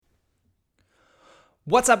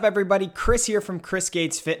What's up, everybody? Chris here from Chris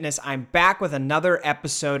Gates Fitness. I'm back with another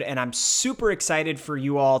episode, and I'm super excited for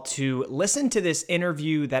you all to listen to this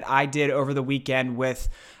interview that I did over the weekend with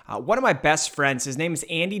one of my best friends. His name is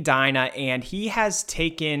Andy Dyna, and he has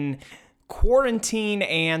taken quarantine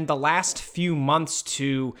and the last few months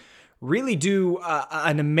to really do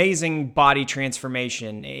an amazing body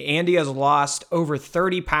transformation. Andy has lost over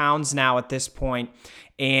 30 pounds now at this point,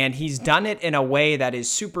 and he's done it in a way that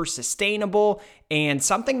is super sustainable and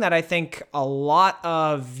something that I think a lot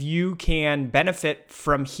of you can benefit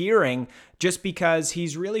from hearing, just because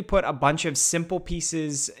he's really put a bunch of simple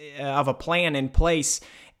pieces of a plan in place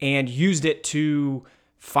and used it to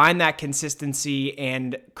find that consistency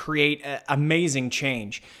and create amazing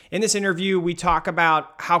change. In this interview, we talk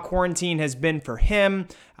about how quarantine has been for him,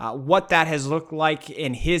 what that has looked like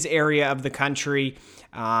in his area of the country,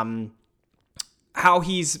 how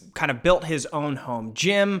he's kind of built his own home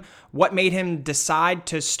gym, what made him decide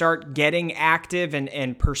to start getting active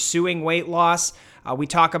and pursuing weight loss. We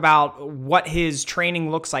talk about what his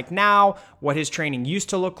training looks like now, what his training used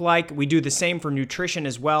to look like. We do the same for nutrition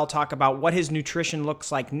as well, talk about what his nutrition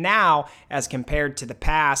looks like now as compared to the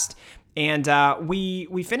past. And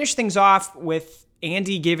we finish things off with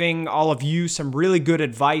Andy giving all of you some really good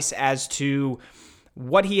advice as to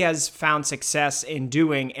what he has found success in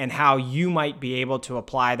doing and how you might be able to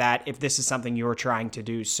apply that if this is something you're trying to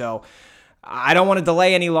do. So I don't want to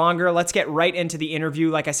delay any longer. Let's get right into the interview.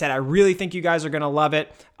 Like I said, I really think you guys are going to love it.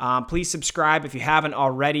 Please subscribe if you haven't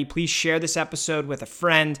already. Please share this episode with a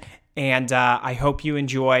friend. And I hope you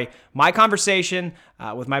enjoy my conversation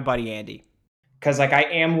with my buddy, Andy. Because I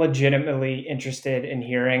am legitimately interested in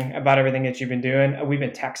hearing about everything that you've been doing. We've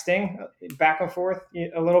been texting back and forth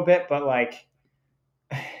a little bit, but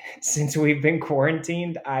since we've been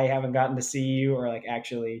quarantined, I haven't gotten to see you or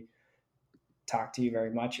actually talk to you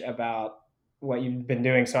very much about what you've been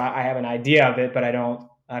doing. So I have an idea of it, but I don't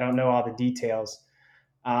know all the details.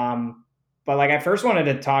 But I first wanted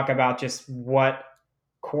to talk about just what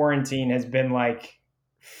quarantine has been like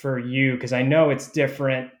for you, because I know it's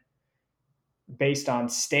different based on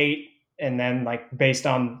state and then based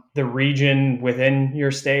on the region within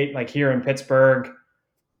your state. Here in Pittsburgh,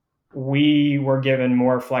 we were given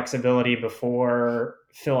more flexibility before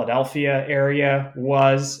Philadelphia area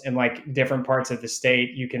was, and different parts of the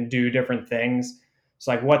state, you can do different things.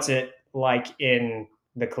 So what's it like in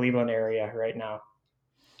the Cleveland area right now?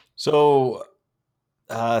 So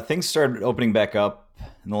things started opening back up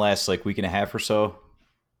in the last week and a half or so.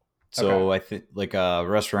 So okay. I think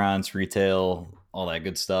restaurants, retail, all that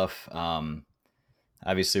good stuff.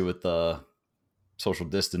 Obviously with the social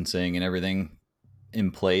distancing and everything in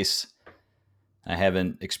place, I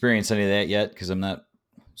haven't experienced any of that yet because I'm not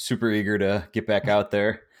super eager to get back out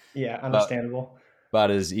there. Yeah, understandable. About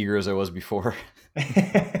as eager as I was before.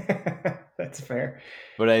 That's fair.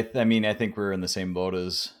 But I think we're in the same boat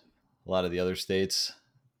as a lot of the other states.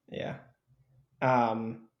 Yeah.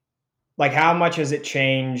 How much has it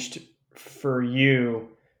changed for you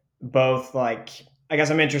both? I guess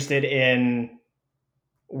I'm interested in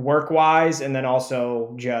work-wise and then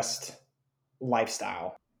also just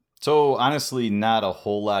lifestyle. So honestly, not a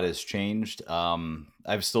whole lot has changed.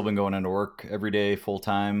 I've still been going into work every day full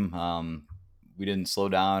time. We didn't slow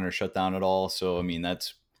down or shut down at all. So,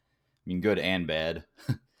 that's good and bad.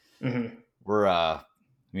 Mm-hmm.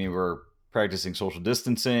 We're practicing social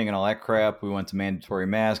distancing and all that crap. We went to mandatory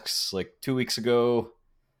masks 2 weeks ago.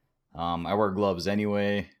 I wear gloves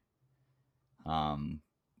anyway. We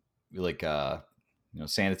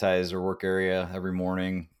sanitize our work area every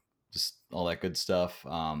morning, just all that good stuff.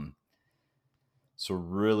 So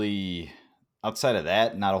really, outside of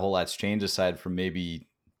that, not a whole lot's changed aside from maybe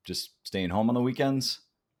just staying home on the weekends.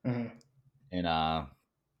 Mm-hmm. And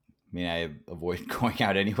I avoid going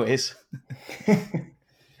out anyways.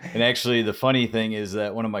 And actually, the funny thing is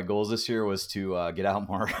that one of my goals this year was to get out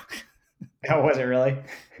more. How was it really?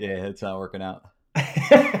 Yeah, it's not working out.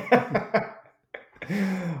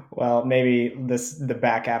 Well, maybe the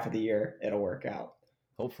back half of the year it'll work out.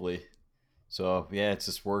 Hopefully. So yeah, it's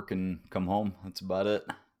just work and come home. That's about it.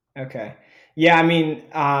 Okay. Yeah,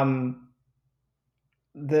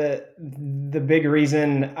 the big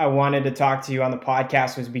reason I wanted to talk to you on the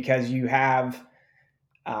podcast was because you have,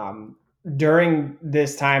 during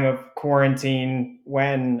this time of quarantine,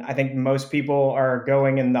 when I think most people are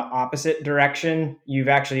going in the opposite direction, you've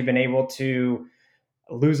actually been able to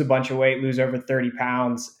lose a bunch of weight, lose over 30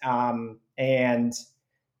 pounds. And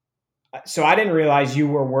so I didn't realize you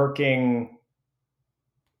were working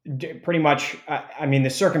pretty much. The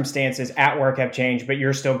circumstances at work have changed, but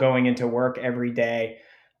you're still going into work every day.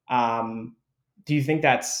 Do you think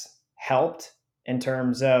that's helped in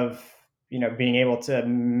terms of, being able to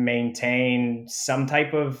maintain some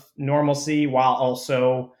type of normalcy while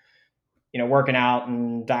also, working out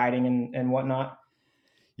and dieting and whatnot?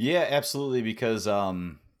 Yeah, absolutely. Because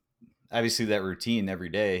obviously that routine every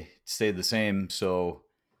day stayed the same, so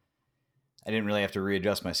I didn't really have to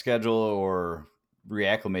readjust my schedule or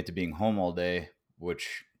reacclimate to being home all day,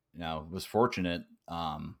 which was fortunate.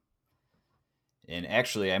 And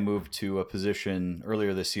actually, I moved to a position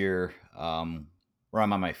earlier this year where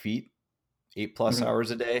I'm on my feet 8+ Mhm.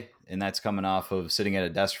 hours a day, and that's coming off of sitting at a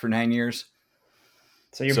desk for 9 years.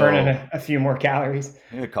 So you're burning So a few more calories.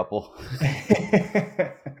 a couple.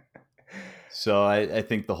 So I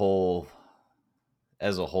think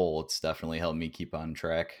as a whole, it's definitely helped me keep on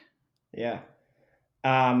track. Yeah.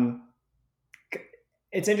 Um,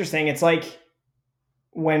 it's interesting. It's like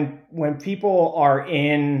when people are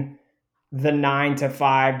in the 9 to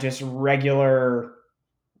 5, just regular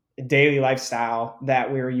daily lifestyle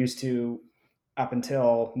that we were used to up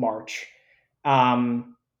until March.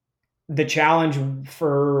 Um, the challenge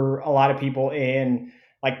for a lot of people in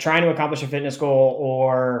like trying to accomplish a fitness goal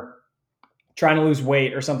or trying to lose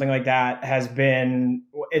weight or something like that has been,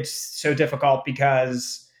 it's so difficult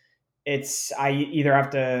because I either have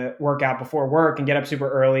to work out before work and get up super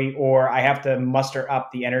early, or I have to muster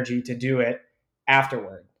up the energy to do it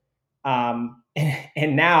afterward. And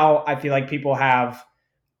now I feel like people have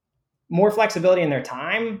more flexibility in their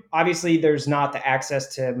time. Obviously, there's not the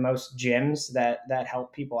access to most gyms that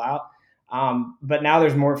help people out, but now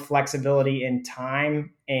there's more flexibility in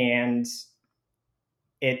time, and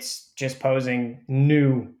it's just posing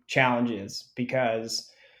new challenges because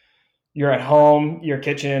you're at home, your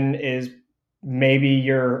kitchen is maybe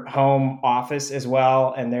your home office as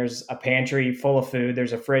well, and there's a pantry full of food,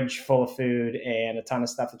 there's a fridge full of food and a ton of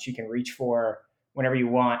stuff that you can reach for whenever you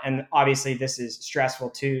want. And obviously this is stressful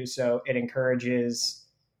too, so it encourages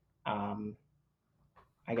um,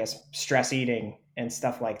 I guess stress eating and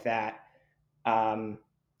stuff like that. um,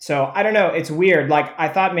 so I don't know, it's weird. Like I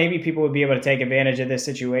thought maybe people would be able to take advantage of this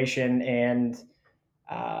situation and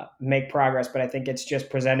make progress, but I think it's just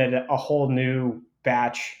presented a whole new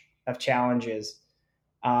batch of challenges.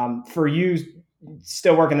 For you,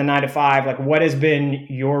 still working the 9 to 5, like what has been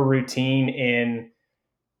your routine in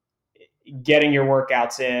getting your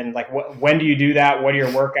workouts in? Like, when do you do that? What do your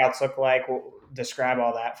workouts look like? Describe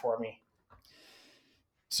all that for me.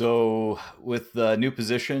 So with the new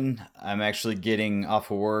position, I'm actually getting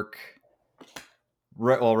off of work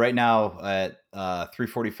right now at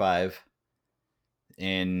 3:45,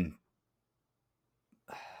 and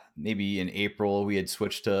maybe in April we had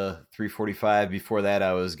switched to 3:45. Before that,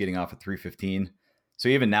 I was getting off at 3:15. So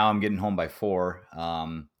even now, I'm getting home by 4.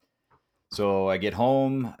 So I get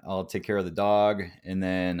home, I'll take care of the dog, and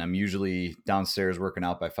then I'm usually downstairs working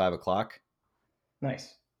out by 5 o'clock.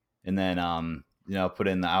 Nice. And then put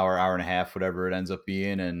in the hour and a half, whatever it ends up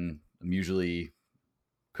being, and I'm usually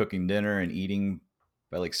cooking dinner and eating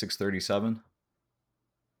by like 6:37.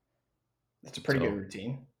 That's a pretty good So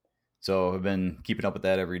routine. so I've been keeping up with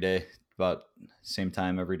that every day, about same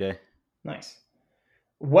time every day. Nice.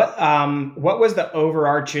 What was the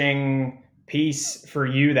overarching piece for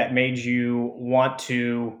you that made you want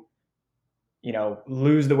to,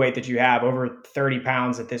 lose the weight that you have, over 30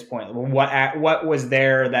 pounds at this point? What was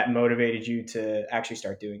there that motivated you to actually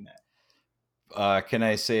start doing that? Can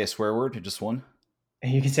I say a swear word? Just one?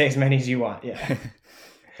 You can say as many as you want.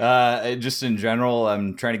 Yeah. Just in general,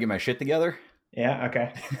 I'm trying to get my shit together. Yeah.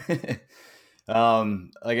 Okay.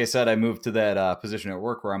 Like I said, I moved to that position at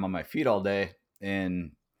work where I'm on my feet all day,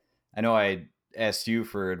 and I know I asked you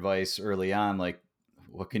for advice early on, like,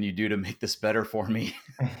 what can you do to make this better for me?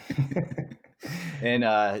 And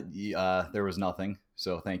there was nothing.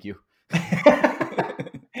 So thank you.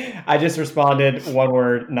 I just responded one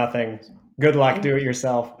word, nothing. Good luck. Do it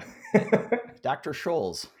yourself. Dr.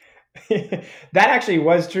 Scholes. That actually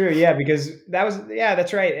was true. Yeah, because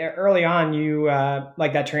that's right. Early on, you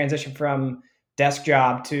like that transition from desk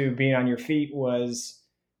job to being on your feet was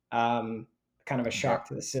kind of a shock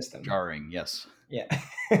to the system. Jarring, yes. Yeah.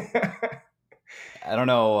 I don't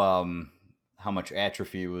know how much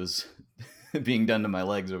atrophy was being done to my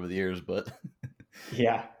legs over the years, but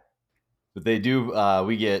Yeah. but they do.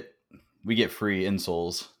 We get free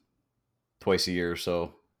insoles twice a year,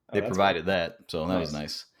 so Oh, they that's cool. provided that. So that was Nice.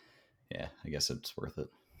 nice. Yeah, I guess it's worth it.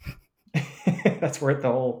 That's worth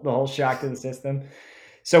the whole shock to the system.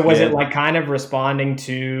 So was it Yeah, like kind of responding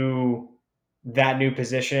to that new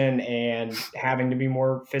position and having to be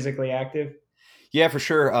more physically active? yeah, for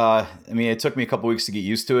sure. I mean, it took me a couple weeks to get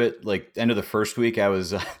used to it. Like end of the first week, I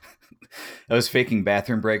was I was faking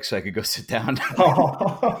bathroom breaks so I could go sit down.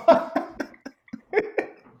 Oh.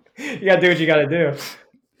 You gotta do what you gotta do.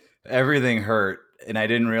 Everything hurt, and I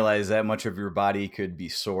didn't realize that much of your body could be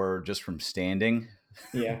sore just from standing.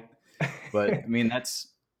 Yeah. But I mean,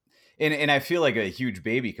 and I feel like a huge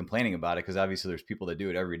baby complaining about it because obviously there's people that do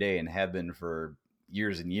it every day and have been for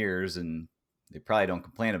years and years, and they probably don't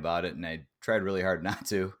complain about it. And I tried really hard not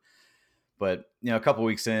to. But a couple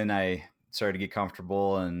weeks in, I started to get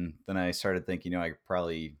comfortable, and then I started thinking, I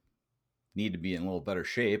probably need to be in a little better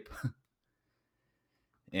shape.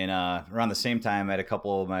 And around the same time, I had a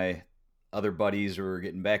couple of my other buddies who were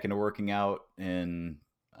getting back into working out, and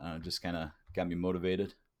just kind of got me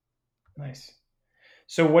motivated. Nice.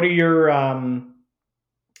 So what are your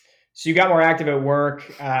so you got more active at work,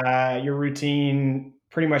 your routine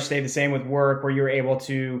pretty much stayed the same with work, where you were able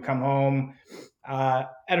to come home at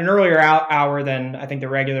an earlier hour than I think the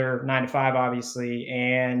regular 9 to 5, obviously,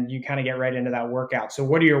 and you kind of get right into that workout. So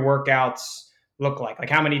what do your workouts look like? Like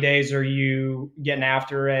how many days are you getting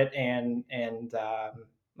after it, and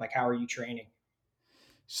like how are you training?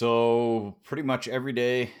 So pretty much every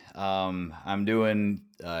day, I'm doing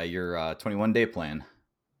your 21 day plan,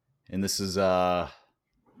 and this is I'm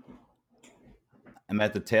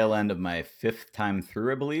at the tail end of my 5th time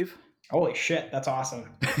through, I believe. Holy shit, that's awesome.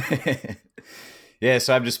 Yeah,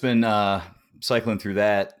 so I've just been cycling through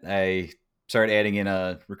that. I started adding in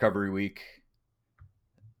a recovery week.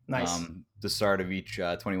 Nice. The start of each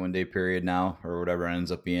 21 day period now, or whatever it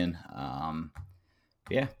ends up being.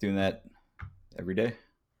 Yeah, doing that every day.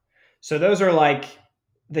 So those are like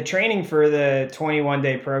the training for the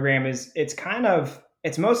 21-day program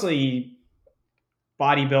it's mostly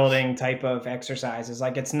bodybuilding type of exercises.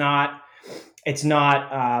 Like it's not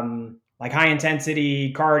like high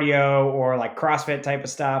intensity cardio or like CrossFit type of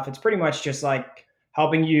stuff. It's pretty much just like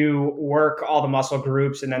helping you work all the muscle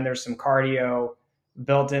groups, and then there's some cardio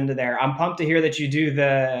built into there. I'm pumped to hear that you do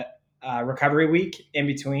the recovery week in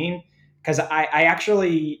between, because I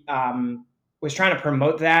actually was trying to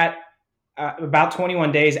promote that about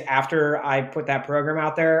 21 days after I put that program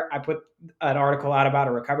out there. I put an article out about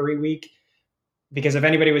a recovery week, because if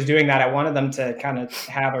anybody was doing that, I wanted them to kind of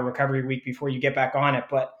have a recovery week before you get back on it.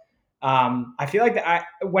 But I feel like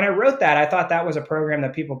when I wrote that, I thought that was a program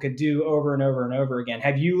that people could do over and over and over again.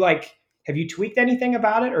 Have you tweaked anything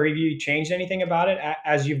about it, or have you changed anything about it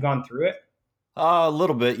as you've gone through it? A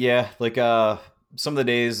little bit, yeah. Like some of the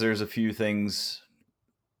days, there's a few things.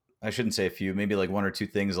 I shouldn't say a few, maybe like one or two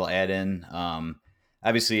things I'll add in.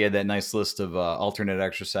 Obviously, you had that nice list of alternate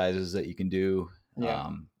exercises that you can do.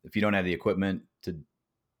 Yeah. If you don't have the equipment to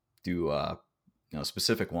do,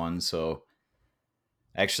 specific ones. So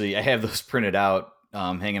actually, I have those printed out,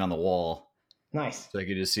 hanging on the wall, Nice. so I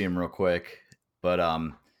could just see them real quick. But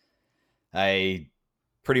I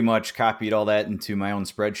pretty much copied all that into my own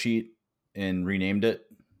spreadsheet and renamed it.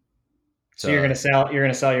 So you're gonna sell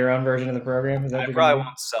your own version of the program? Is that I what you're probably gonna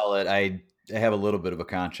won't sell it. I have a little bit of a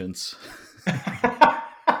conscience. do?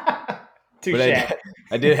 But Touche.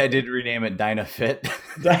 I did rename it Dynafit.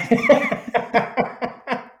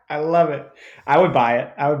 I love it. I would buy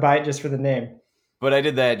it. I would buy it just for the name. But I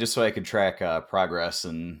did that just so I could track progress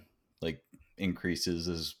and like increases,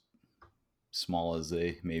 as small as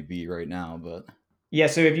they may be right now. But Yeah.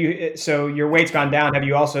 So your weight's gone down. Have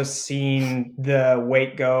you also seen the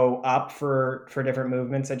weight go up for different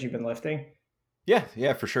movements that you've been lifting?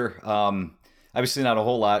 yeah, for sure. Obviously not a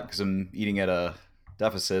whole lot because I'm eating at a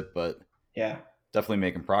deficit, but Yeah, definitely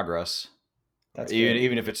making progress. that's good.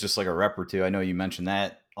 Even if it's just like a rep or two. I know you mention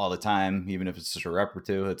that all the time. Even if it's just a rep or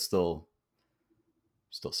two, it's still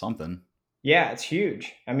something. Yeah, it's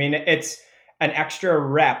huge. I mean, it's an extra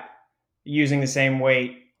rep using the same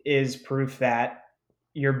weight is proof that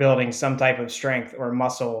you're building some type of strength or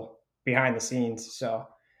muscle behind the scenes. So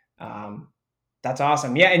um, that's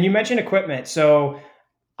awesome. Yeah, and you mentioned equipment. So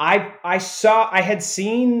I had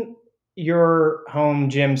seen your home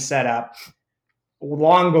gym setup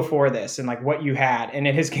long before this, and like what you had, and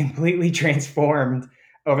it has completely transformed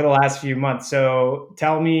over the last few months. So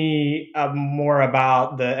tell me more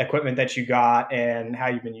about the equipment that you got and how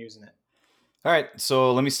you've been using it. All right,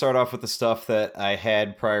 so let me start off with the stuff that I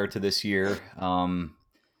had prior to this year.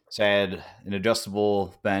 So I had an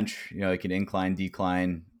adjustable bench, like an incline,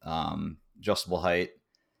 decline, adjustable height,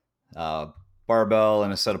 uh, barbell,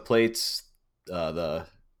 and a set of plates. The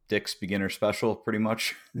Dick's Beginner Special, pretty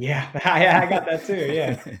much. Yeah, I got that too.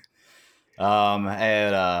 Yeah.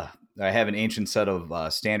 I have an ancient set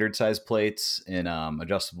of standard size plates and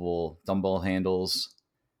adjustable dumbbell handles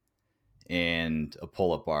and a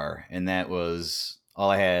pull up bar, and that was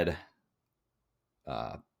all I had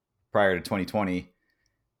prior to 2020,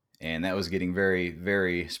 and that was getting very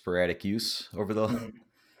very sporadic use over the Mhm.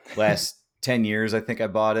 last 10 years. I think I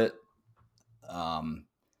bought it. And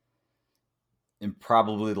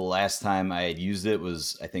probably the last time I had used it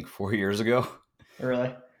was, I think, 4 years ago.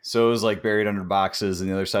 Really? So it was like buried under boxes, and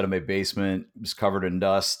the other side of my basement was covered in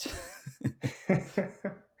dust.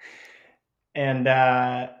 And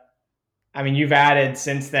I mean, you've added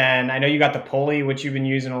since then. I know you got the pulley, which you've been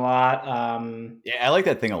using a lot. Yeah, I like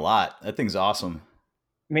that thing a lot. That thing's awesome.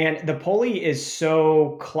 Man, the pulley is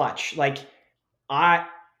so clutch. Like I,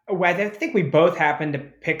 well, I think we both happened to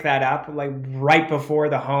pick that up like right before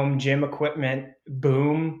the home gym equipment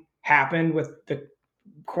boom happened with the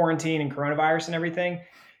quarantine and coronavirus and everything.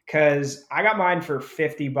 Cause I got mine for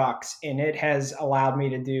 $50 and it has allowed me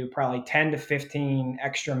to do probably 10 to 15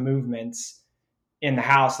 extra movements in the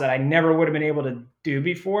house that I never would have been able to do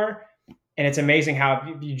before. And it's amazing how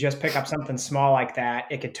if you just pick up something small like that,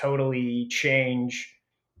 it could totally change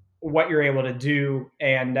what you're able to do.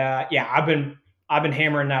 And yeah, I've been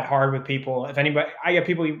hammering that hard with people. If anybody, I get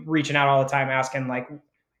people reaching out all the time asking like,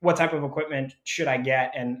 what type of equipment should I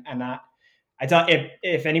get? And I tell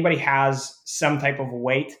if anybody has some type of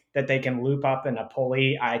weight that they can loop up in a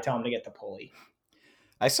pulley, I tell them to get the pulley.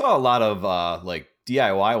 I saw a lot of like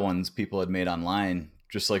DIY ones people had made online,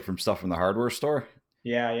 just like from stuff from the hardware store.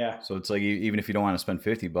 Yeah, yeah. So it's like even if you don't want to spend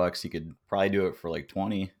 $50, you could probably do it for like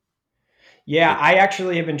 20. Yeah, I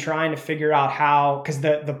actually have been trying to figure out how because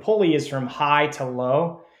the pulley is from high to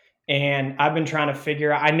low, and I've been trying to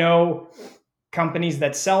figure out. I know companies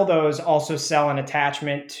that sell those also sell an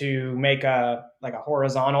attachment to make a like a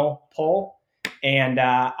horizontal pull, and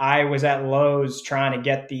I was at Lowe's trying to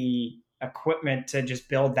get the equipment to just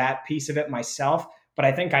build that piece of it myself, but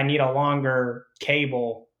I think I need a longer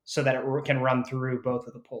cable so that it can run through both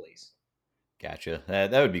of the pulleys. Gotcha.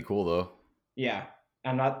 That would be cool though. Yeah,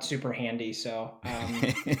 I'm not super handy, so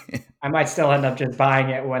I might still end up just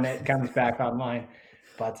buying it when it comes back online.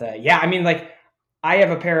 But yeah, I mean, like I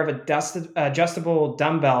have a pair of adjustable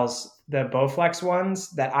dumbbells, the Bowflex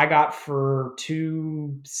ones that I got for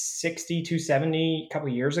 260, 270 a couple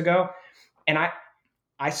of years ago, and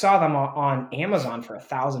I saw them on Amazon for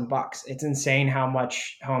 $1,000. It's insane how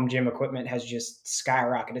much home gym equipment has just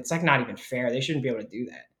skyrocketed. It's like not even fair. They shouldn't be able to do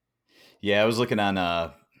that. Yeah, I was looking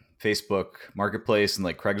on Facebook Marketplace and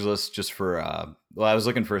like Craigslist just for I was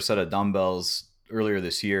looking for a set of dumbbells earlier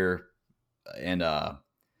this year, and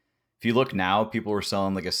if you look now, people were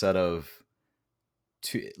selling like a set of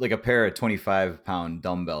like a pair of 25-pound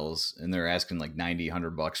dumbbells, and they're asking like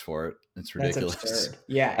 $90-100 for it. It's ridiculous.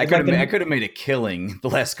 Yeah, I could have made a killing the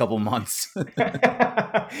last couple months.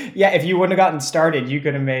 Yeah, if you wouldn't have gotten started, you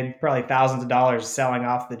could have made probably thousands of dollars selling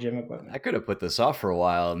off the gym equipment. I could have put this off for a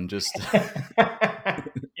while and just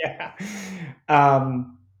yeah.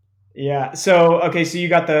 Yeah. So okay, so you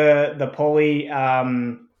got the pulley.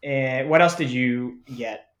 And what else did you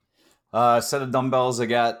get? Set of dumbbells I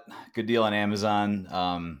got. Good deal on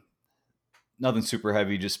Amazon. Nothing super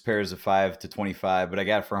heavy, just pairs of 5 to 25, but I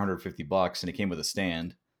got it for $150 and it came with a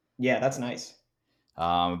stand. Yeah, that's nice.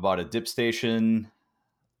 I bought a dip station.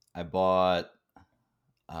 I bought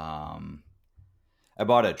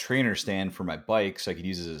a trainer stand for my bike so I could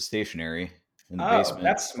use it as a stationary in the basement.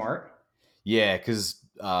 That's smart. Yeah, because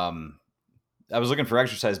I was looking for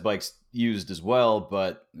exercise bikes used as well,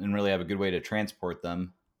 but didn't really have a good way to transport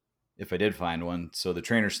them if I did find one. So the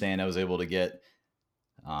trainer stand I was able to get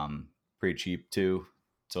pretty cheap too.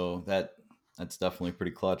 So that's definitely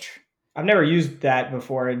pretty clutch. I've never used that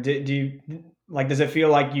before. Do you like? Does it feel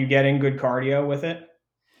like you getting good cardio with it?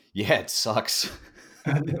 Yeah, it sucks.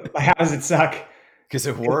 How does it suck? Because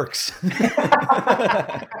it works.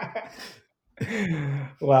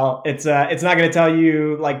 Well, it's not going to tell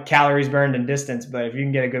you like calories burned and distance, but if you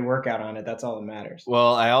can get a good workout on it, that's all that matters.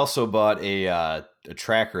 Well, I also bought a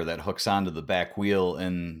tracker that hooks onto the back wheel,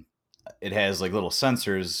 and it has like little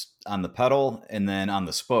sensors on the pedal and then on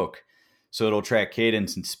the spoke, so it'll track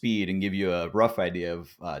cadence and speed and give you a rough idea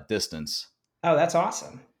of distance. Oh, that's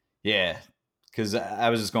awesome. Yeah, because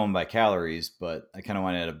I was just going by calories, but I kind of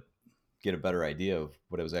wanted to get a better idea of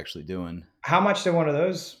what I was actually doing. How much did one of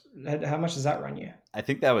those? How much does that run you? I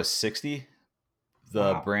think that was 60.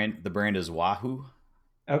 The brand is Wahoo.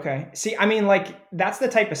 Okay. See, I mean, like that's the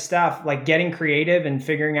type of stuff, like getting creative and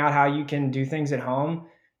figuring out how you can do things at home.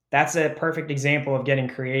 That's a perfect example of getting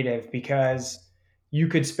creative because you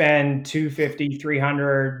could spend $250,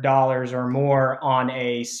 $300 or more on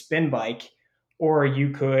a spin bike, or you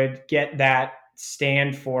could get that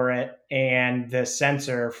stand for it and the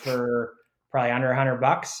sensor for probably under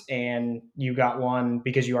 $100, and you got one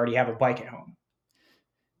because you already have a bike at home.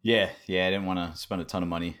 Yeah, I didn't want to spend a ton of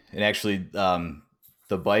money. And actually,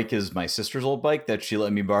 the bike is my sister's old bike that she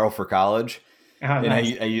let me borrow for college, and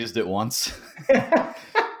nice. I used it once.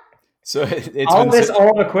 So it's All been this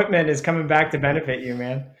old equipment is coming back to benefit you,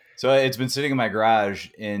 man. so it's been sitting in my garage,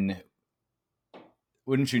 and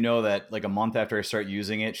wouldn't you know that like a month after I start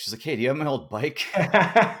using it, she's like, "Hey, do you have my old bike?"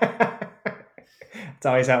 It's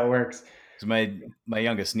always how it works. Because my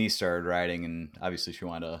youngest niece started riding, and obviously she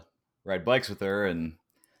wanted to ride bikes with her, and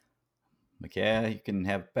I'm like, yeah, you can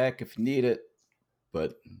have it back if you need it.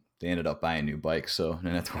 But they ended up buying new bikes, so I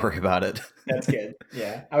didn't have to worry about it. That's good.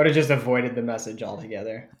 Yeah. I would have just avoided the message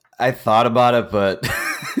altogether. I thought about it, but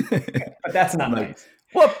But that's not I'm like, nice.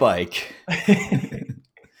 what bike?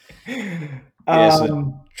 Yeah,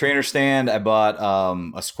 so trainer stand. I bought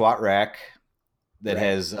a squat rack that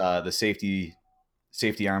has the safety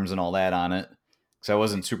arms and all that on it, because I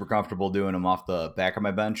wasn't super comfortable doing them off the back of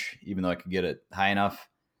my bench, even though I could get it high enough.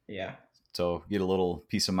 Yeah. So get a little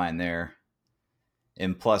peace of mind there.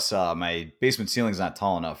 And plus, my basement ceiling's not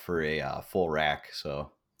tall enough for a full rack.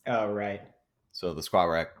 So Oh, right. so the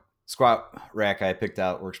squat rack I picked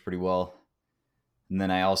out works pretty well. And then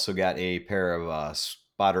I also got a pair of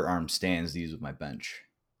spotter arm stands to use with my bench.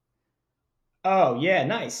 Oh, yeah.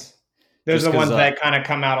 Nice. Those Just are the 'cause, ones that kind of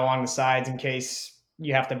come out along the sides in case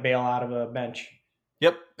you have to bail out of a bench.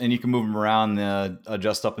 Yep, and you can move them around,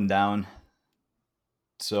 adjust up and down.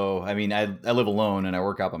 So, I mean, I live alone and I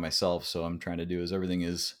work out by myself, so I'm trying to do everything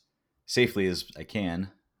as safely as I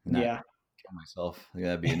can, and not Yeah. kill myself. Yeah,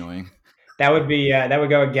 that'd be annoying. That would be that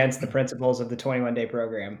would go against the principles of the 21-day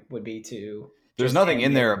program, would be to There's just nothing in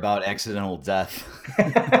end there about accidental death.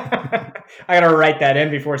 it. I gotta write that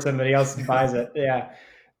in before somebody else buys it. Yeah.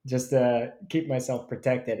 Just to keep myself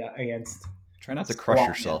protected against Try not to crush squat.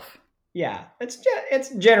 yourself. Yeah. It's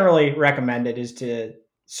generally recommended is to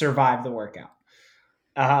survive the workout.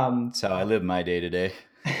 That's how I live my day to day.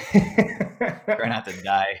 Try not to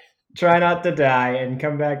die. Try not to die and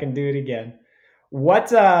come back and do it again.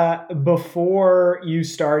 What before you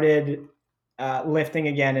started lifting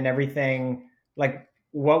again and everything, like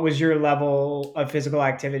what was your level of physical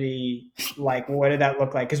activity like? What did that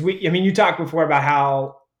look like? Because you talked before about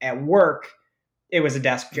how at work it was a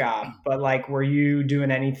desk job, but like were you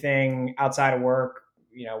doing anything outside of work,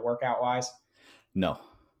 workout wise? No.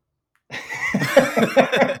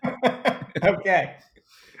 Okay.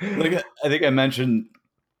 Like I think I mentioned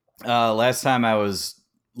last time I was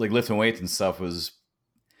like lifting weights and stuff was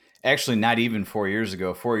actually not even 4 years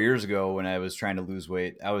ago. 4 years ago, when I was trying to lose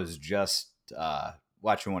weight, I was just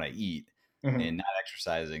watching what I eat and not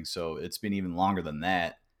exercising. So it's been even longer than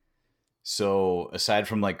that. So aside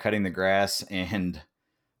from like cutting the grass and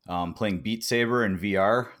playing Beat Saber and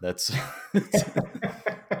VR, that's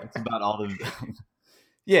about all the.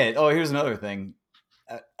 Yeah. Oh, here's another thing.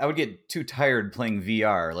 I would get too tired playing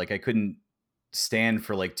VR. Like I couldn't stand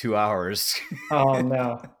for like 2 hours. Oh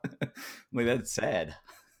no. Like that's sad.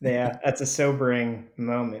 Yeah, that's a sobering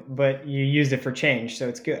moment, but you used it for change, so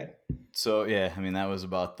it's good. So yeah, I mean that was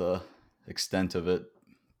about the extent of it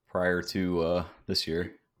prior to this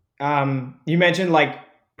year. You mentioned like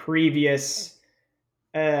previous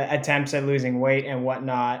attempts at losing weight and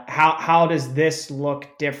whatnot. How does this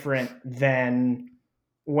look different than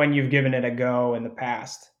when you've given it a go in the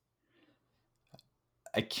past?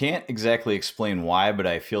 I can't exactly explain why, but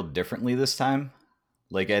I feel differently this time.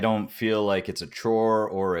 Like I don't feel like it's a chore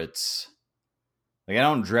or it's like I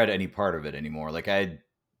don't dread any part of it anymore. Like I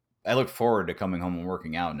look forward to coming home and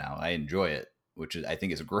working out now. I enjoy it, which I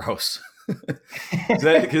think is gross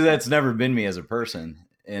because that's never been me as a person.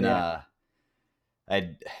 And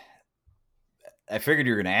I figured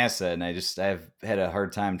you were going to ask that, and I've had a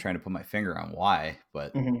hard time trying to put my finger on why,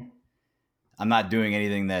 but I'm not doing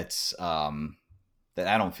anything that's that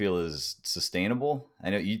I don't feel is sustainable.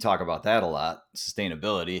 I know you talk about that a lot,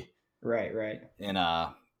 sustainability. Right. And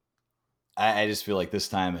I just feel like this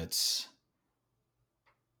time it's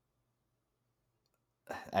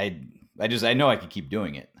I know I could keep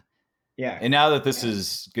doing it. Yeah. And now that this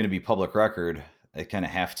is going to be public record, I kind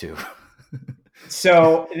of have to.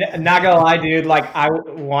 So not gonna lie, dude, like I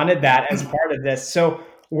wanted that as part of this. So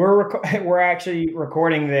we're actually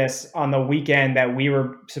recording this on the weekend that we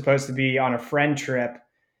were supposed to be on a friend trip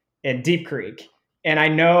at Deep Creek. And I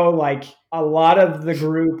know like a lot of the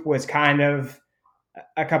group was kind of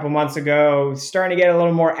a couple months ago starting to get a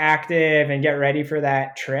little more active and get ready for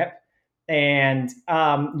that trip. And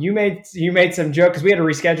you made some joke because we had to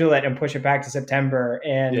reschedule it and push it back to September.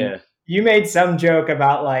 And you made some joke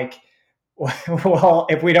about like, well,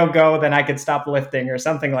 if we don't go, then I could stop lifting or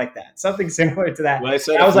something like that. Something similar to that. Well,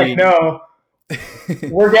 I was like, no,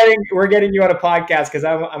 we're getting you on a podcast because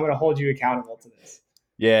I'm going to hold you accountable to this.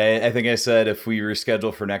 Yeah, I think I said if we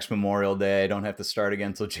reschedule for next Memorial Day, I don't have to start again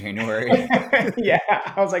until January. Yeah,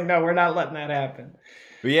 I was like, no, we're not letting that happen.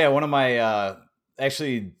 But yeah, one of my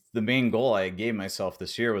actually the main goal I gave myself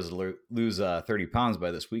this year was to lose 30 pounds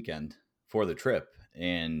by this weekend for the trip,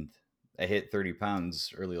 and I hit 30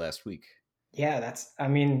 pounds early last week. Yeah, I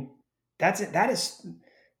mean, that's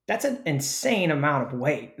an insane amount of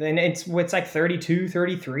weight. And it's like 32,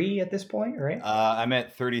 33 at this point, right? I'm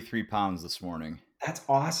at 33 pounds this morning. That's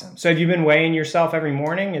awesome. So have you been weighing yourself every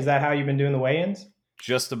morning? Is that how you've been doing the weigh-ins?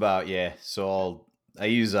 Just about, yeah. So I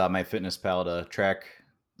use my Fitness Pal to track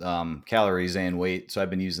calories and weight. So I've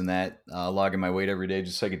been using that, logging my weight every day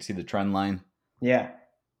just so I can see the trend line. Yeah.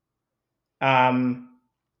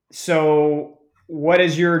 So what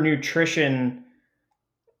does your nutrition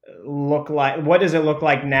look like? What does it look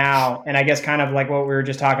like now? And I guess kind of like what we were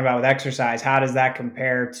just talking about with exercise, how does that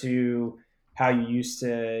compare to how you used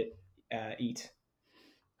to eat?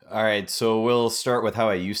 All right, so we'll start with how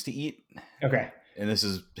I used to eat. Okay. And this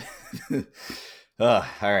is all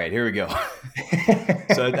right, here we go.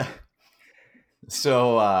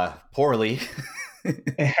 so poorly.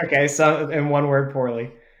 Okay, so in one word,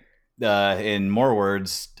 poorly. In more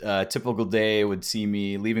words, a typical day would see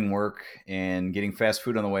me leaving work and getting fast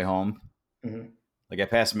food on the way home. Mm-hmm. Like I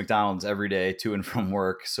pass McDonald's every day to and from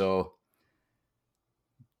work, so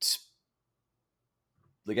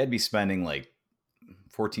like I'd be spending like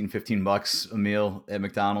 14, 15 bucks a meal at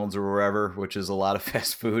McDonald's or wherever, which is a lot of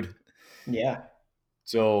fast food. Yeah.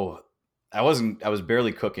 So I was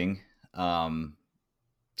barely cooking.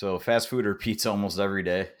 So fast food or pizza almost every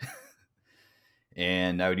day.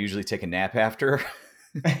 And I would usually take a nap after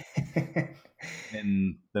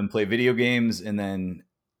and then play video games and then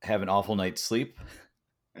have an awful night's sleep.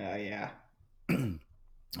 Yeah.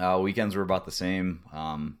 Weekends were about the same.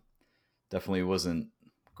 Definitely wasn't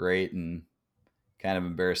great and kind of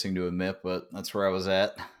embarrassing to admit, but that's where I was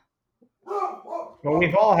at. Well,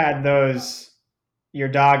 we've all had those. Your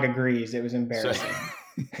dog agrees. It was embarrassing.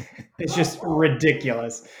 It's just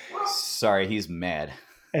ridiculous. Sorry, he's mad.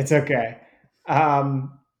 It's okay. No,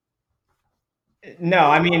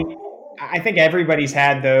 I mean, I think everybody's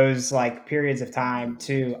had those like periods of time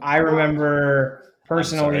too. I remember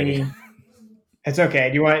personally. It's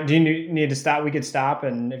okay. Do you need to stop? We could stop,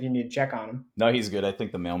 and if you need to check on him. No, he's good. I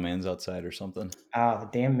think the mailman's outside or something. Oh, the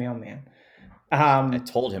damn mailman. I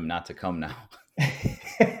told him not to come now.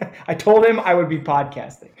 I told him I would be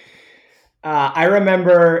podcasting. I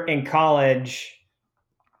remember in college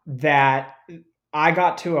that I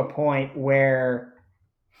got to a point where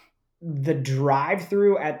the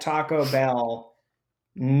drive-through at Taco Bell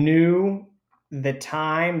knew the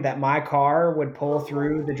time that my car would pull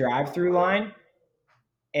through the drive-through line,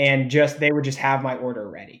 and they would just have my order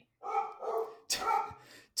ready.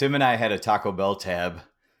 Tim and I had a Taco Bell tab.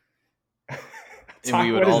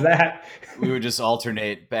 And what is that? We would just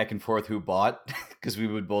alternate back and forth who bought because we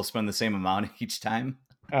would both spend the same amount each time.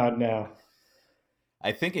 Oh, no.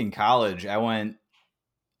 I think in college, I went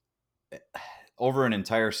over an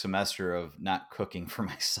entire semester of not cooking for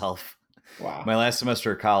myself. Wow. My last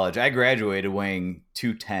semester of college, I graduated weighing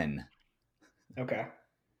 210. Okay.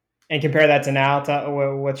 And compare that to now.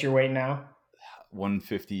 What's your weight now?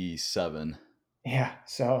 157. Yeah.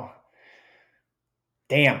 So,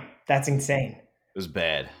 damn, that's insane. It was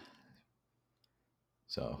bad.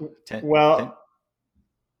 So,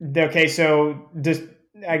 okay. So just,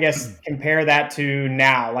 I guess, compare that to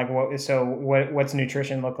now. Like what's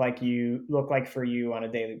nutrition look like for you on a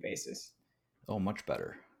daily basis? Oh, much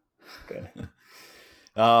better. Good.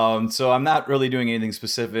 So I'm not really doing anything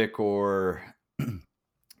specific or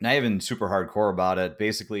not even super hardcore about it.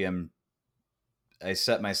 Basically, I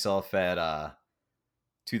set myself at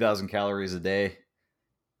 2,000 calories a day.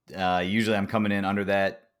 Usually I'm coming in under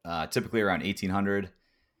that, typically around 1,800.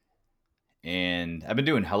 And I've been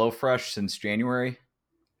doing HelloFresh since January.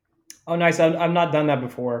 Oh, nice. I've not done that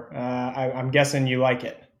before. I'm guessing you like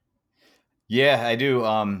it. Yeah, I do.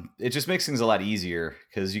 It just makes things a lot easier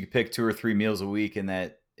because you can pick 2 or 3 meals a week and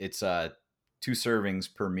that it's 2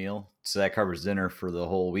 servings per meal. So that covers dinner for the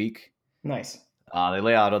whole week. Nice. They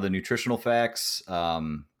lay out all the nutritional facts,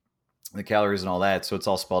 the calories and all that. So it's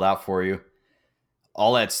all spelled out for you.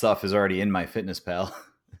 All that stuff is already in my Fitness Pal.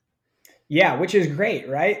 Yeah, which is great,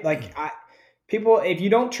 right? Like people, if you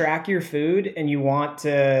don't track your food and you want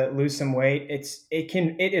to lose some weight,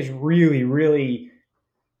 it is really, really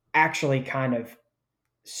actually kind of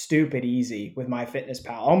stupid easy with my Fitness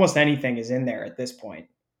Pal. Almost anything is in there at this point.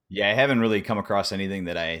 Yeah, I haven't really come across anything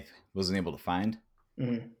that I wasn't able to find.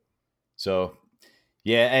 Mm-hmm. So,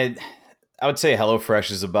 yeah, I would say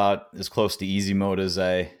HelloFresh is about as close to easy mode as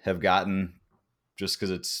I have gotten, just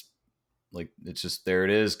because it's just there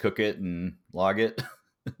it is, cook it and log it.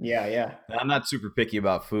 Yeah. I'm not super picky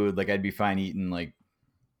about food. Like I'd be fine eating like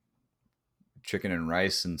chicken and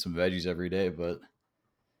rice and some veggies every day, but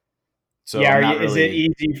so Yeah, I'm not is it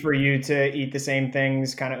really. easy for you to eat the same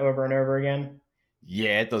things kind of over and over again?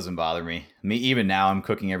 Yeah, it doesn't bother me. Even now I'm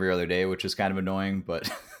cooking every other day, which is kind of annoying, but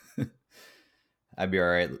I'd be all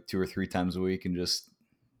right 2 or 3 times a week and just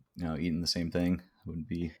eating the same thing wouldn't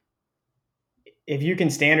be. If you can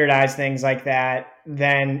standardize things like that,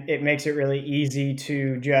 then it makes it really easy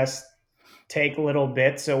to just take little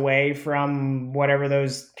bits away from whatever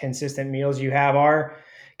those consistent meals you have are,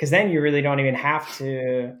 because then you really don't even have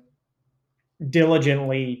to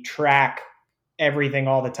diligently track everything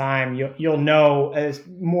all the time. You'll know as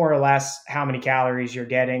more or less how many calories you're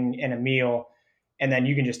getting in a meal, and then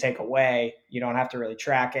you can just take away. You don't have to really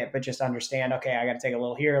track it, but just understand, okay, I got to take a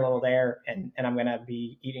little here, a little there, and I'm going to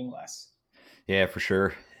be eating less. Yeah, for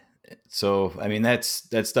sure. So that's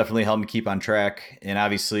definitely helped me keep on track, and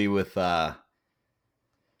obviously with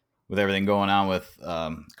everything going on with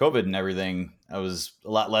COVID and everything, I was a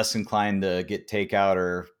lot less inclined to get takeout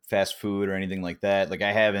or fast food or anything like that. Like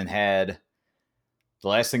I haven't had the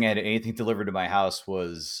last thing I had anything delivered to my house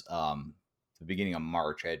was the beginning of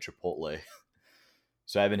March. I had Chipotle,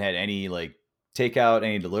 so I haven't had any like takeout,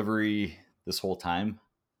 any delivery this whole time,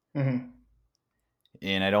 Mm-hmm.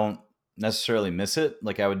 and I don't necessarily miss it.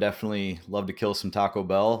 Like I would definitely love to kill some Taco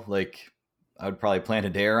Bell. Like I would probably plan a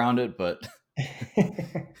day around it, but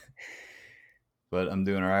I'm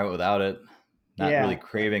doing all right without it. Not really Yeah.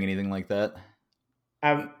 craving anything like that.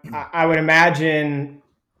 I would imagine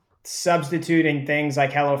substituting things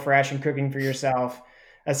like HelloFresh and cooking for yourself,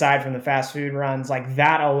 aside from the fast food runs, like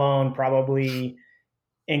that alone probably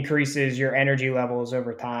increases your energy levels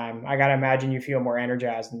over time. I got to imagine you feel more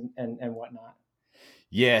energized and whatnot.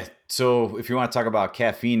 Yeah. So if you want to talk about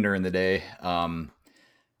caffeine during the day,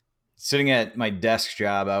 sitting at my desk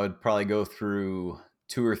job, I would probably go through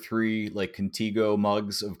 2 or 3 like Contigo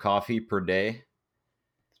mugs of coffee per day.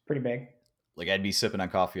 It's pretty big. Like I'd be sipping on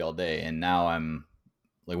coffee all day, and now I'm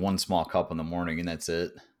like one small cup in the morning, and that's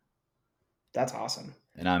it. That's awesome.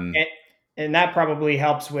 And I'm And, and that probably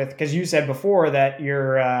helps with, because you said before that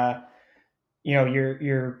your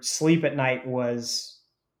sleep at night was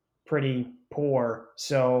pretty poor.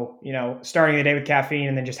 So, starting the day with caffeine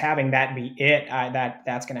and then just having that be it,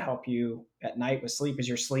 that's going to help you at night with sleep. Is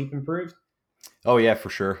your sleep improved? Oh yeah, for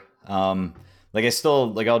sure. Like I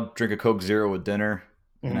still like I'll drink a Coke Zero with dinner,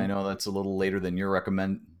 and I Mm-hmm. know that's a little later than your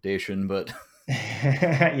recommendation, but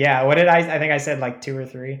Yeah. What did I think I said like two or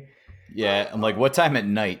three. yeah, I'm like, what time at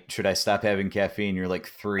night should I stop having caffeine? You're like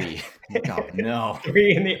 3. I'm like, oh no,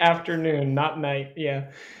 3 in the afternoon, not night.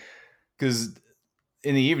 Yeah. because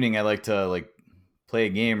in the evening I like to like play a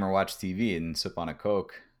game or watch TV and sip on a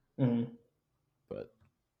Coke, Mm-hmm. but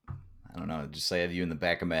I don't know. Just I have you in the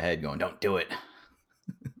back of my head going, "Don't do it."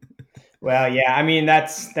 Well, yeah. I mean,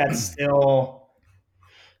 that's still,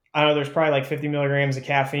 I don't know. There's probably like 50 milligrams of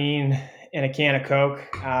caffeine in a can of Coke,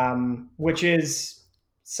 which is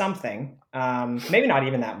something. Maybe not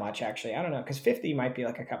even that much, actually. I don't know, because 50 might be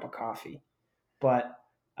like a cup of coffee, but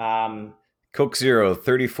um, Coke Zero,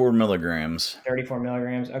 34 milligrams. 34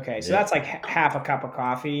 milligrams. Okay, so Yep. that's like half a cup of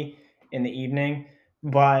coffee in the evening.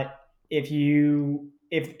 But if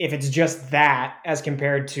it's just that as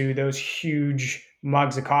compared to those huge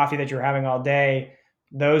mugs of coffee that you're having all day,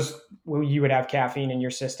 those you would have caffeine in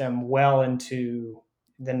your system well into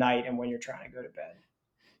the night and when you're trying to go to bed.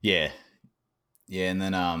 Yeah, yeah, and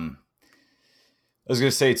then I was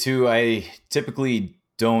gonna say too. I typically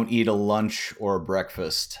don't eat a lunch or a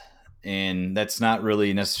breakfast, and that's not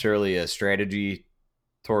really necessarily a strategy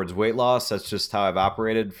towards weight loss. That's just how I've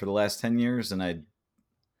operated for the last 10 years, and I'm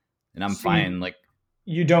So you fine. Like,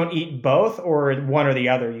 you don't eat both, or one or the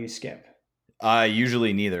other you skip?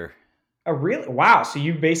 usually neither. Oh, really? Wow. So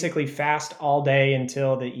you basically fast all day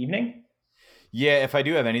until the evening? Yeah, if I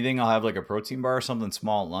do have anything, I'll have like a protein bar or something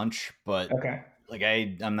small at lunch. But Okay. like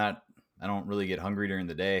I'm not. I don't really get hungry during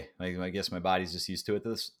the day. Like I guess my body's just used to it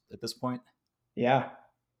at this point. Yeah.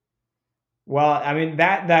 Well, I mean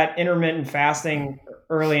that intermittent fasting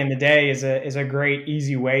early in the day is a great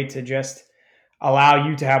easy way to just allow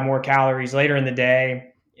you to have more calories later in the day.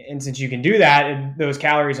 And since you can do that, those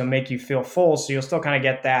calories will make you feel full, so you'll still kind of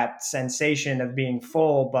get that sensation of being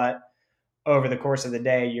full, but over the course of the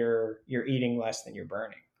day you're eating less than you're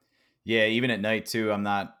burning. Yeah, even at night too, I'm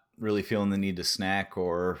not really feeling the need to snack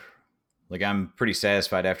or like I'm pretty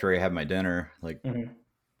satisfied after I have my dinner. Like Hmm.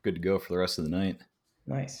 good to go for the rest of the night.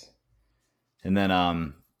 Nice. And then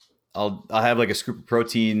I'll have like a scoop of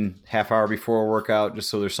protein half hour before a workout just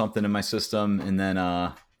so there's something in my system. And then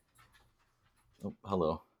oh,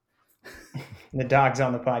 hello. The dog's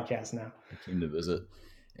on the podcast now. I came to visit.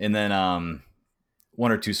 And then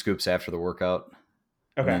 1 or 2 scoops after the workout,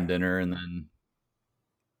 and Okay. then dinner, and then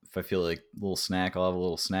if I feel like a little snack, I'll have a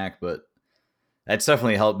little snack. But that's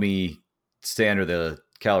definitely helped me stay under the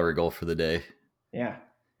calorie goal for the day. Yeah.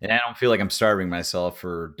 And I don't feel like I'm starving myself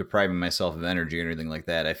or depriving myself of energy or anything like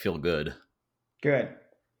that. I feel good. Good.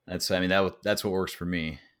 That's what works for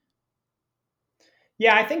me.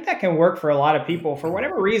 Yeah, I think that can work for a lot of people. For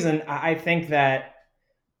whatever reason, I think that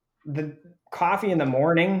the coffee in the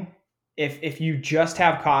morning, if you just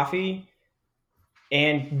have coffee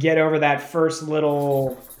and get over that first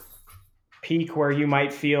little peak where you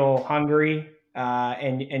might feel hungry,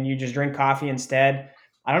 and you just drink coffee instead.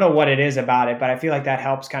 I don't know what it is about it, but I feel like that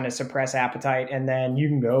helps kind of suppress appetite, and then you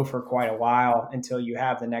can go for quite a while until you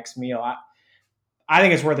have the next meal. I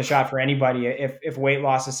think it's worth a shot for anybody if weight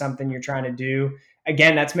loss is something you're trying to do.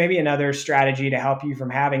 Again, that's maybe another strategy to help you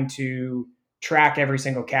from having to track every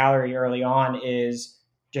single calorie early on is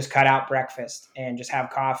just cut out breakfast and just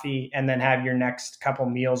have coffee and then have your next couple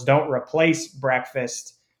meals. Don't replace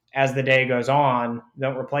breakfast as the day goes on.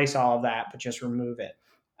 Don't replace all of that, but just remove it.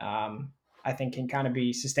 I think can kind of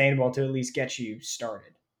be sustainable to at least get you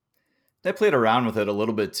started. I played around with it a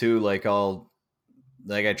little bit too. I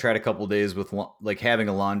tried a couple days with like having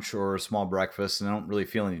a lunch or a small breakfast, and I don't really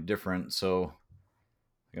feel any different. So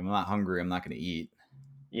if I'm not hungry, I'm not going to eat.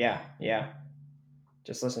 Yeah, yeah.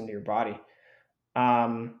 Just listen to your body.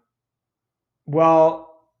 Um,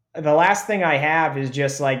 well, the last thing I have is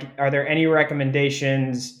just like, are there any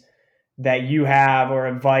recommendations that you have or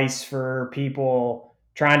advice for people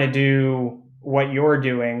trying to do what you're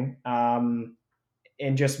doing, and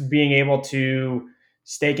just being able to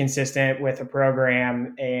stay consistent with a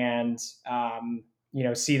program and,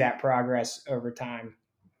 see that progress over time?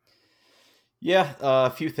 Yeah, a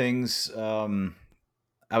few things.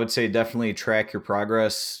 I would say definitely track your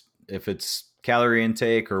progress if it's calorie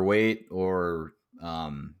intake or weight or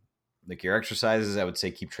like your exercises. I would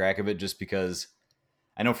say keep track of it, just because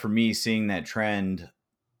I know for me, seeing that trend,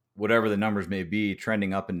 whatever the numbers may be,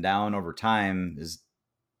 trending up and down over time is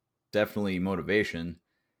definitely motivation,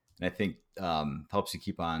 and I think helps you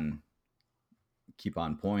keep on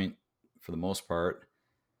point for the most part.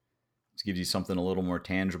 It gives you something a little more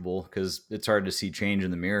tangible, because it's hard to see change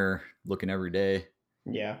in the mirror looking every day.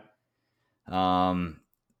 Yeah. Um,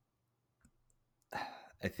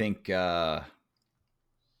 I think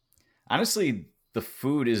honestly, the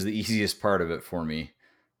food is the easiest part of it for me.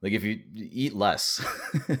 Like if you eat less,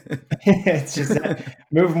 It's just that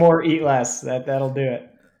move more, eat less. That'll do it.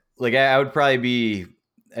 like I would probably be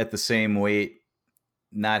at the same weight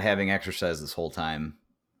not having exercise this whole time.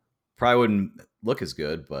 Probably wouldn't look as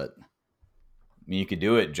good, but I mean, you could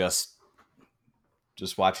do it just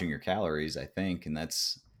watching your calories, I think, and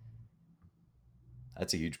that's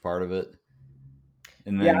a huge part of it.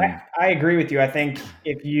 And Yeah, then I agree with you. I think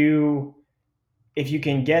if you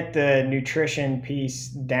can get the nutrition piece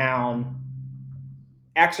down,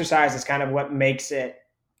 exercise is kind of what makes it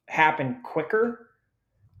happen quicker.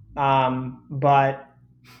 But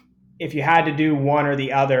if you had to do one or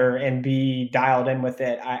the other and be dialed in with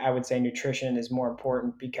it, I would say nutrition is more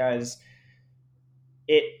important because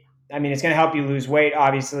it, I mean, it's going to help you lose weight,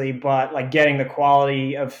 obviously, but like getting the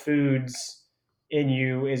quality of foods in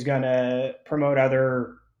you is going to promote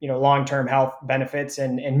other, long-term health benefits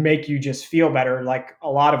and make you just feel better. Like a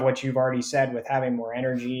lot of what you've already said with having more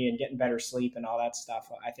energy and getting better sleep and all that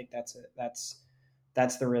stuff. I think that's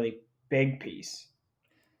the really big piece.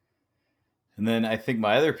 and then I think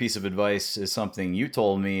my other piece of advice is something you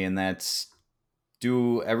told me, and that's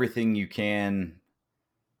do everything you can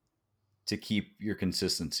to keep your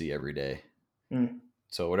consistency every day. Mm.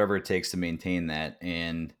 So whatever it takes to maintain that.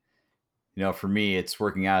 And for me, it's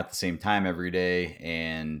working out at the same time every day.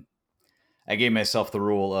 And I gave myself the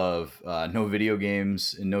rule of no video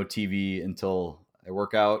games and no TV until I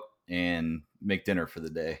work out and make dinner for the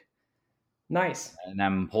day. Nice. And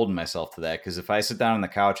I'm holding myself to that, because if I sit down on the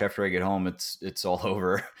couch after I get home, it's all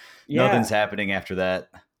over. Yeah. Nothing's happening after that.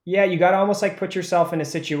 Yeah, you got to almost like put yourself in a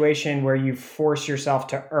situation where you force yourself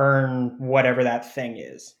to earn whatever that thing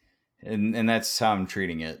is. And that's how I'm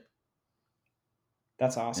treating it.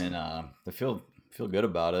 That's awesome. And I feel good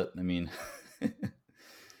about it. I mean, Yeah,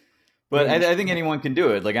 but you I think should. anyone can do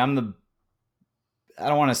it. Like I don't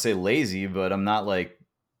want to say lazy, but I'm not like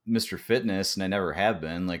Mr. Fitness, and I never have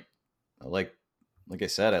been. I like I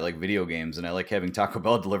said, I like video games, and I like having Taco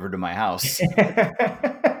Bell delivered to my house.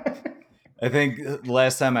 I think the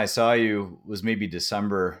last time I saw you was maybe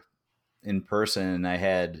December in person, and I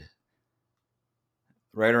had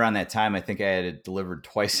right around that time, I think I had it delivered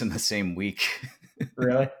twice in the same week.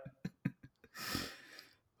 Really?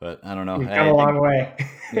 But I don't know. You've come a long way.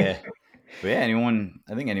 Yeah. But yeah,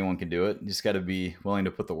 I think anyone can do it. You just got to be willing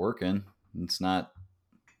to put the work in. It's not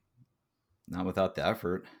without the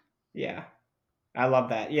effort. Yeah, I love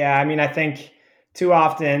that. Yeah, I mean, I think too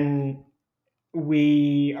often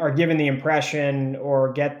we are given the impression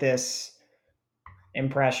or get this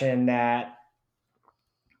impression that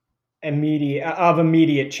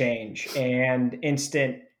immediate change and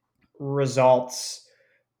instant results,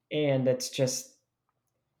 and it's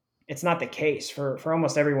not the case for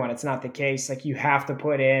almost everyone. It's not the case. Like, you have to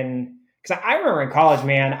put in, because I remember in college,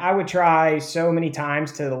 man, I would try so many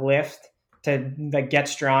times to lift to like get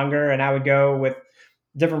stronger, and I would go with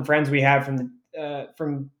different friends we had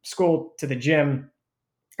from school to the gym,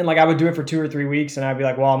 and like I would do it for 2 or 3 weeks, and I'd be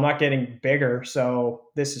like, well, I'm not getting bigger, so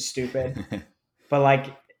this is stupid. But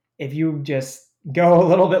like, if you just go a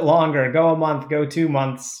little bit longer, go a month, go 2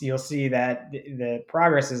 months, you'll see that the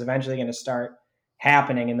progress is eventually going to start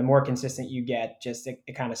happening. And the more consistent you get, just it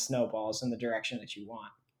kind of snowballs in the direction that you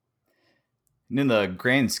want. In the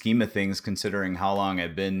grand scheme of things, considering how long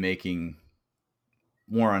I've been making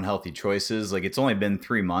more unhealthy choices, like it's only been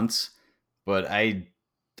 3 months, but I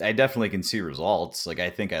definitely can see results. Like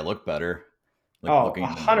I think I look better. Like Oh, looking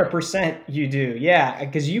in the mirror. 100% you do. Yeah.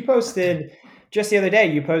 Because you posted just the other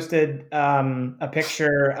day, you posted a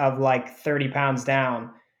picture of like 30 pounds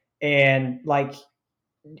down, and like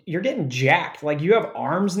you're getting jacked. Like, you have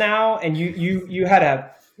arms now, and you had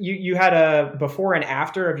a before and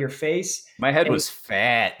after of your face. My head And was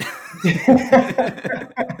fat.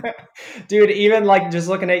 dude, even like just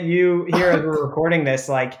looking at you here as we're recording this,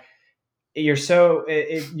 like you're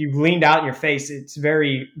you've leaned out in your face. It's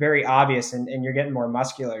very, very obvious, and you're getting more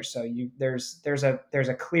muscular. So there's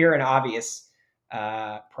a clear and obvious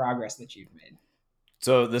progress that you've made.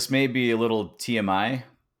 So this may be a little TMI,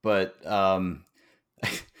 but I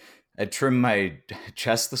trimmed my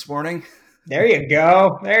chest this morning. There you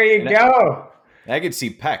go. There you go. I could see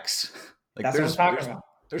pecs. Like That's what I'm talking about.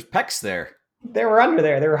 there's pecs there. They were under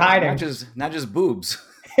there. They were hiding. Not just boobs.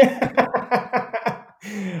 I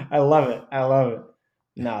love it. I love it.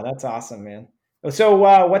 No, that's awesome, man. So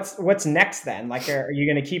what's next then? Like, are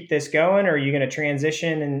you going to keep this going, or are you going to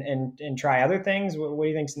transition and try other things? What do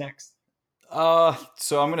you think's next?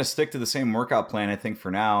 So I'm gonna stick to the same workout plan. I think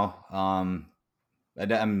for now. I'm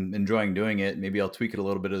enjoying doing it. Maybe I'll tweak it a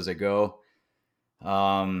little bit as I go.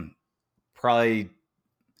 Probably.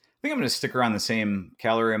 I think I'm going to stick around the same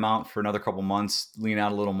calorie amount for another couple months. Lean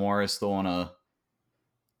out a little more. I still want to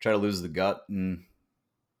try to lose the gut and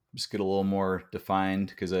just get a little more defined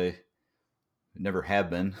because I never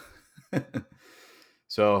have been.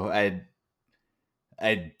 So I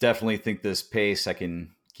definitely think this pace I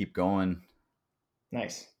can keep going.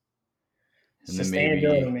 Nice. And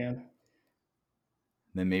Sustainability, man.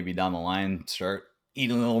 Then maybe down the line start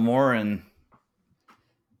eating a little more and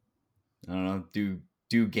I don't know,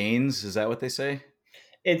 do gains. Is that what they say?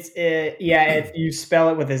 It's you spell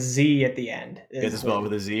it with a Z at the end. You have to spell it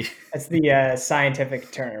with a Z. That's the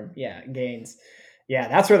scientific term. Yeah, gains. Yeah,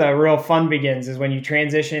 that's where the real fun begins, is when you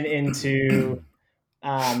transition into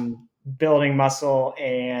building muscle,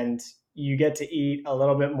 and you get to eat a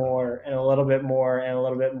little bit more and a little bit more and a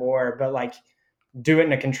little bit more, but like do it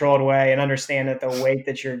in a controlled way and understand that the weight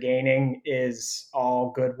that you're gaining is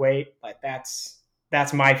all good weight. Like that's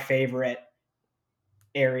my favorite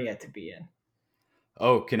area to be in.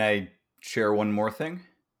 Oh, can I share one more thing?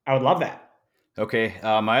 I would love that. Okay.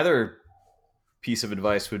 My other piece of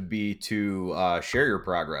advice would be to share your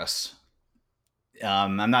progress.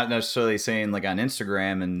 I'm not necessarily saying like on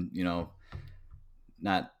Instagram and,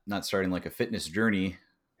 not starting like a fitness journey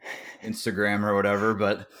Instagram or whatever,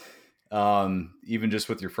 but even just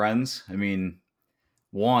with your friends. I mean,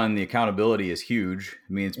 one, the accountability is huge.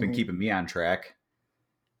 I mean, it's been keeping me on track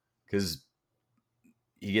because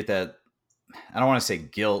you get that, I don't want to say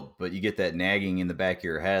guilt, but you get that nagging in the back of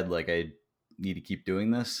your head. Like, I need to keep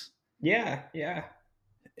doing this. Yeah. Yeah.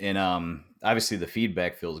 And obviously the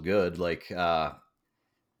feedback feels good. Like, you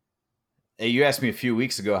asked me a few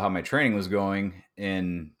weeks ago how my training was going,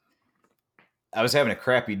 and I was having a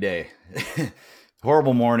crappy day.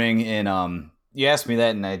 Horrible morning. And you asked me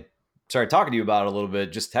that, and I started talking to you about it a little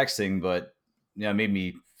bit, just texting, but it made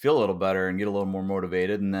me feel a little better and get a little more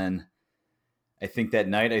motivated. And then I think that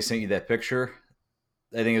night I sent you that picture.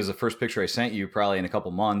 I think it was the first picture I sent you probably in a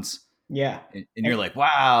couple months. Yeah. And you're like,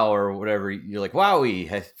 wow, or whatever. You're like,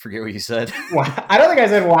 wowie. I forget what you said. I don't think I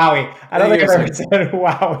said wowie. I don't think I ever said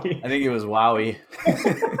wowie. I think it was wowie.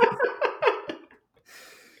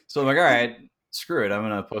 So I'm like, all right, screw it. I'm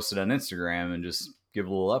going to post it on Instagram and just give a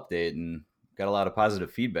little update, and got a lot of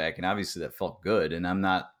positive feedback. And obviously that felt good. And I'm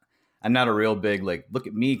not a real big, like, look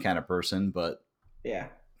at me kind of person, but yeah,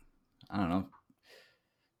 I don't know.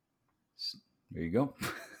 There you go.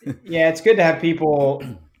 Yeah, it's good to have people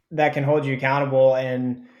that can hold you accountable,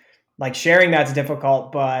 and like sharing that's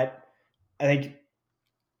difficult, but I think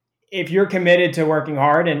if you're committed to working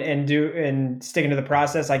hard and sticking to the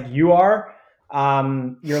process like you are,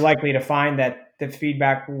 you're likely to find that the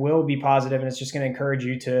feedback will be positive, and it's just going to encourage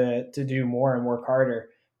you to do more and work harder.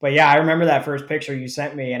 But yeah, I remember that first picture you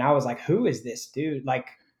sent me, and I was like, "Who is this dude?" Like,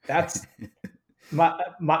 that's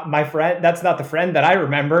my friend. That's not the friend that I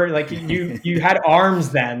remember. Like, you had arms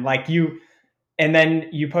then, like you. And then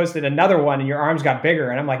you posted another one and your arms got bigger.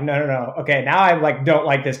 And I'm like, no. Okay, now I like don't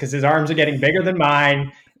like this because his arms are getting bigger than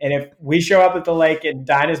mine. And if we show up at the lake and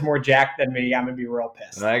Dinah's more jacked than me, I'm gonna be real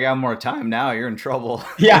pissed. But I got more time now. You're in trouble.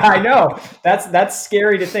 Yeah, I know. That's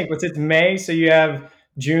scary to think. What's it's May, so you have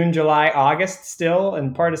June, July, August still,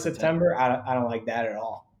 and part of September. I don't like that at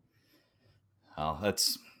all. Oh,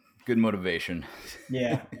 that's good motivation.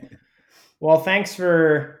 Yeah. Well, thanks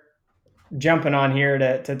for jumping on here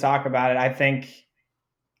to talk about it. I think,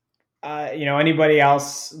 anybody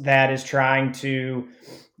else that is trying to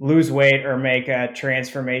lose weight or make a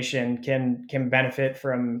transformation can benefit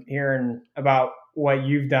from hearing about what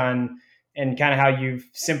you've done and kind of how you've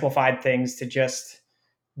simplified things to just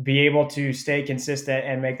be able to stay consistent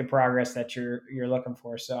and make the progress that you're looking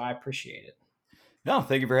for. So I appreciate it. No,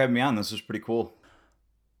 thank you for having me on. This was pretty cool.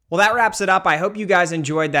 Well, that wraps it up. I hope you guys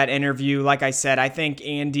enjoyed that interview. Like I said, I think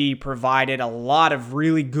Andy provided a lot of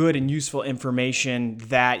really good and useful information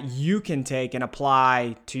that you can take and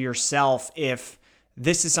apply to yourself if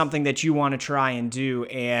this is something that you want to try and do,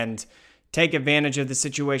 and take advantage of the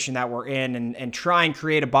situation that we're in and try and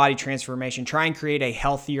create a body transformation, try and create a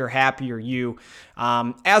healthier, happier you.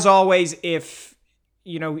 As always, if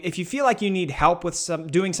you feel like you need help with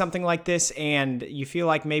doing something like this, and you feel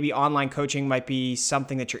like maybe online coaching might be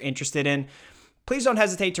something that you're interested in, please don't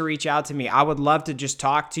hesitate to reach out to me. I would love to just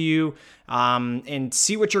talk to you and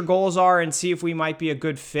see what your goals are and see if we might be a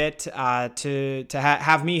good fit to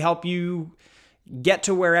have me help you get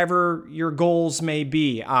to wherever your goals may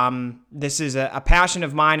be. This is a passion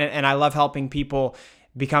of mine, and I love helping people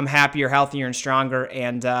become happier, healthier, and stronger.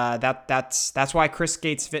 And that's why Chris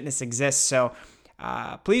Gates Fitness exists. So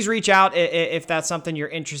please reach out if that's something you're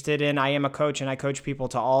interested in. I am a coach, and I coach people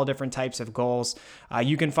to all different types of goals.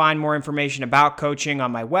 You can find more information about coaching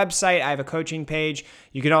on my website. I have a coaching page.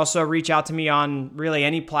 You can also reach out to me on really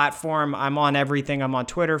any platform. I'm on everything. I'm on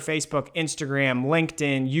Twitter, Facebook, Instagram,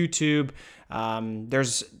 LinkedIn, YouTube.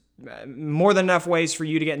 There's more than enough ways for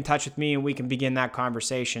you to get in touch with me, and we can begin that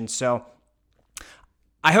conversation. So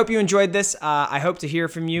I hope you enjoyed this. I hope to hear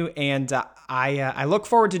from you, and I look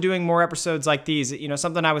forward to doing more episodes like these.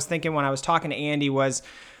 Something I was thinking when I was talking to Andy was,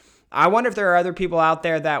 I wonder if there are other people out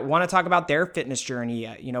there that want to talk about their fitness journey.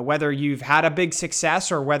 Whether you've had a big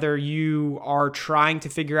success or whether you are trying to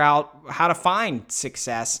figure out how to find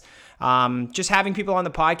success. Just having people on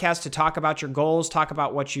the podcast to talk about your goals, talk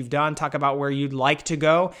about what you've done, talk about where you'd like to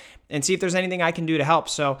go, and see if there's anything I can do to help.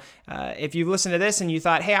 So if you've listened to this and you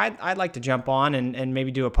thought, hey, I'd like to jump on and maybe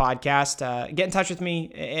do a podcast, get in touch with me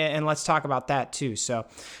and let's talk about that too. So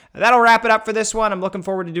that'll wrap it up for this one. I'm looking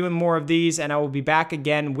forward to doing more of these, and I will be back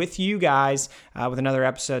again with you guys with another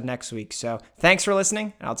episode next week. So thanks for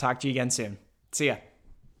listening, and I'll talk to you again soon. See ya.